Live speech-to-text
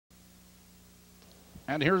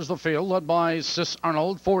And here's the field led by Sis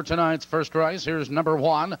Arnold for tonight's first race. Here's number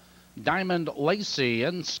 1, Diamond Lacey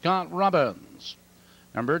and Scott Robbins.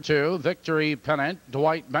 Number 2, Victory Pennant,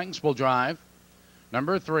 Dwight Banks will drive.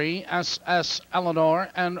 Number 3, SS Eleanor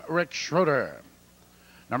and Rick Schroeder.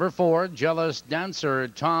 Number 4, Jealous Dancer,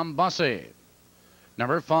 Tom Bussey.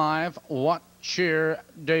 Number 5, What Cheer,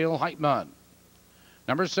 Dale Heitman.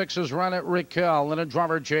 Number 6 is Run It Raquel in a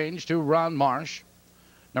driver change to Ron Marsh.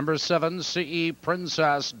 Number 7, CE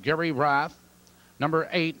Princess, Gary Rath. Number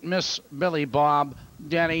 8, Miss Billy Bob,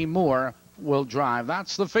 Danny Moore will drive.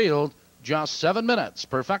 That's the field. Just 7 minutes.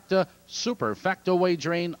 Perfecta, superfecta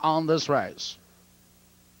wagering on this race.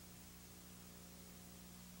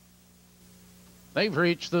 They've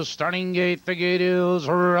reached the starting gate. The gate is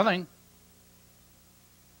running.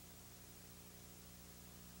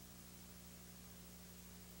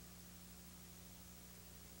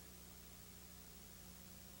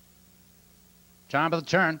 Top of the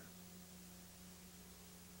turn.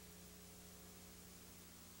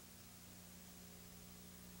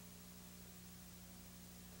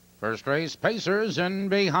 First race, Pacers in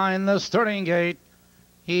behind the starting gate.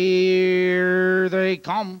 Here they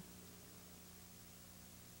come.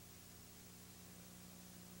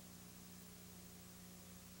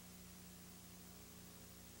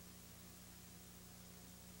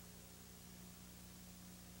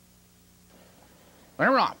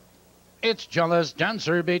 They're off. It's Jealous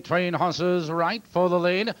Dancer between horses, right for the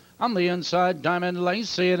lead. On the inside, Diamond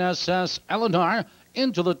Lacey and SS Eleanor.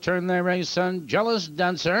 Into the turn they race, and Jealous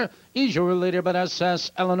Dancer is your leader, but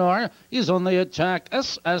SS Eleanor is on the attack.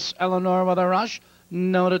 SS Eleanor with a rush.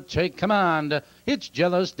 Now to take command. It's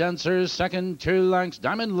Jealous Dancer's second 2 lengths.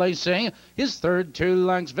 Diamond Lacey, his third 2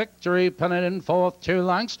 lengths. Victory Pennant in fourth 2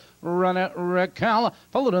 lengths. Run It Raquel,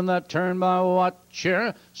 followed in that turn by What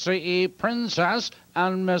Cheer, CE Princess,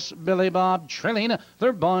 and Miss Billy Bob trailing.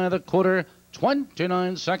 They're by the quarter,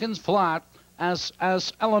 29 seconds flat.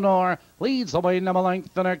 SS Eleanor leads the way, number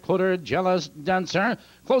length and a quarter. Jealous Dancer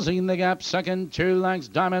closing the gap, second 2 lengths.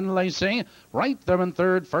 Diamond Lacey right there in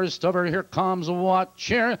third. First over, here comes What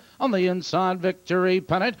Cheer. On the inside, Victory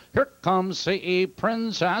Pennant. Here comes CE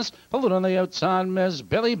Princess. Followed on the outside, Miss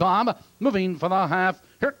Billy Bob. Moving for the half.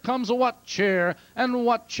 Here comes What Cheer, and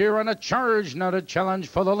What Cheer on a charge now to challenge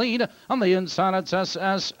for the lead. On the inside, it's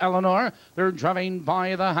SS Eleanor. They're driving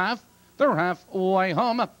by the half. They're halfway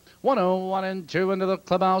home. 101 and 2 into the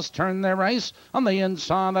clubhouse, turn their race. On the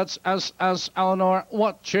inside, that's SS Eleanor.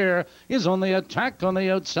 What Cheer is on the attack on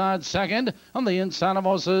the outside, second. On the inside of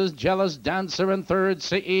horses, Jealous Dancer in third,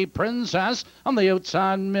 CE Princess. On the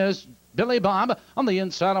outside, Miss Billy Bob. On the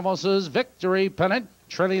inside of horses, Victory Pennant.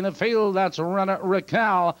 Trailing the field, that's Run It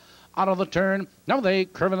Raquel. Out of the turn, now they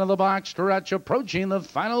curve into the box stretch, approaching the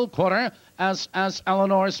final quarter. SS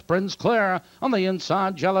Eleanor sprints clear. On the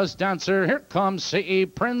inside, Jealous Dancer. Here comes CE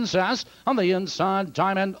Princess. On the inside,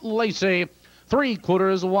 Diamond Lacey.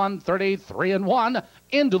 3/4, 133 and 1.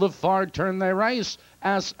 Into the far turn they race.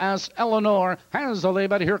 SS Eleanor has the lead,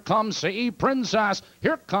 but here comes CE Princess.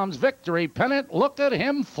 Here comes Victory Pennant. Look at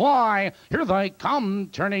him fly. Here they come,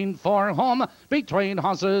 turning for home. Between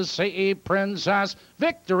horses, CE Princess.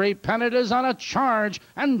 Victory Pennant is on a charge.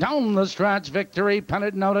 And down the stretch, Victory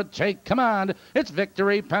Pennant now to take command. It's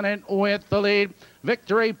Victory Pennant with the lead.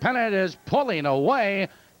 Victory Pennant is pulling away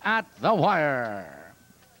at the wire.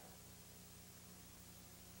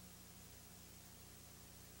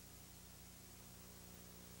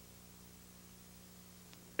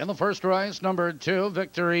 In the first race, number 2,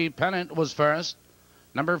 Victory Pennant was first.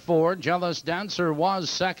 Number 4, Jealous Dancer was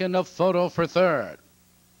second. A photo for third.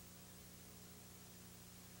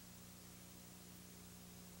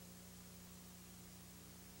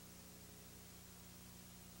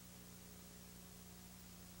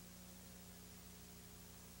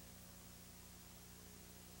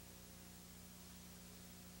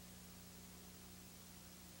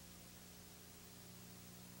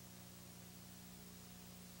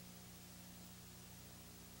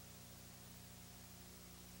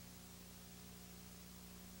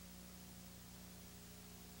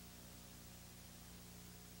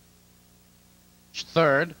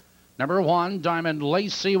 Third, number 1, Diamond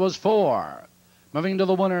Lacey was 4. Moving to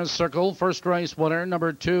the winner's circle, first race winner,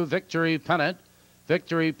 number 2, Victory Pennant.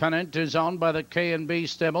 Victory Pennant is owned by the K&B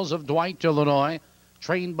stables of Dwight, Illinois.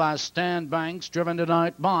 Trained by Stan Banks, driven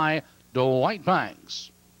tonight by Dwight Banks.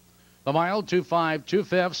 The mile, 2.5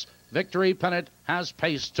 2/5. Victory Pennant has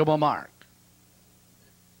paced to a mark.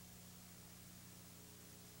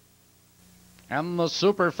 And the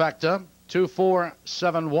superfecta,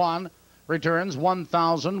 2471. Returns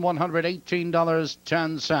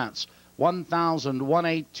 $1,118.10.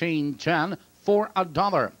 $1,118.10. for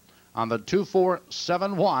 $1 on the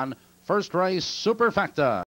 2471 first race Superfecta.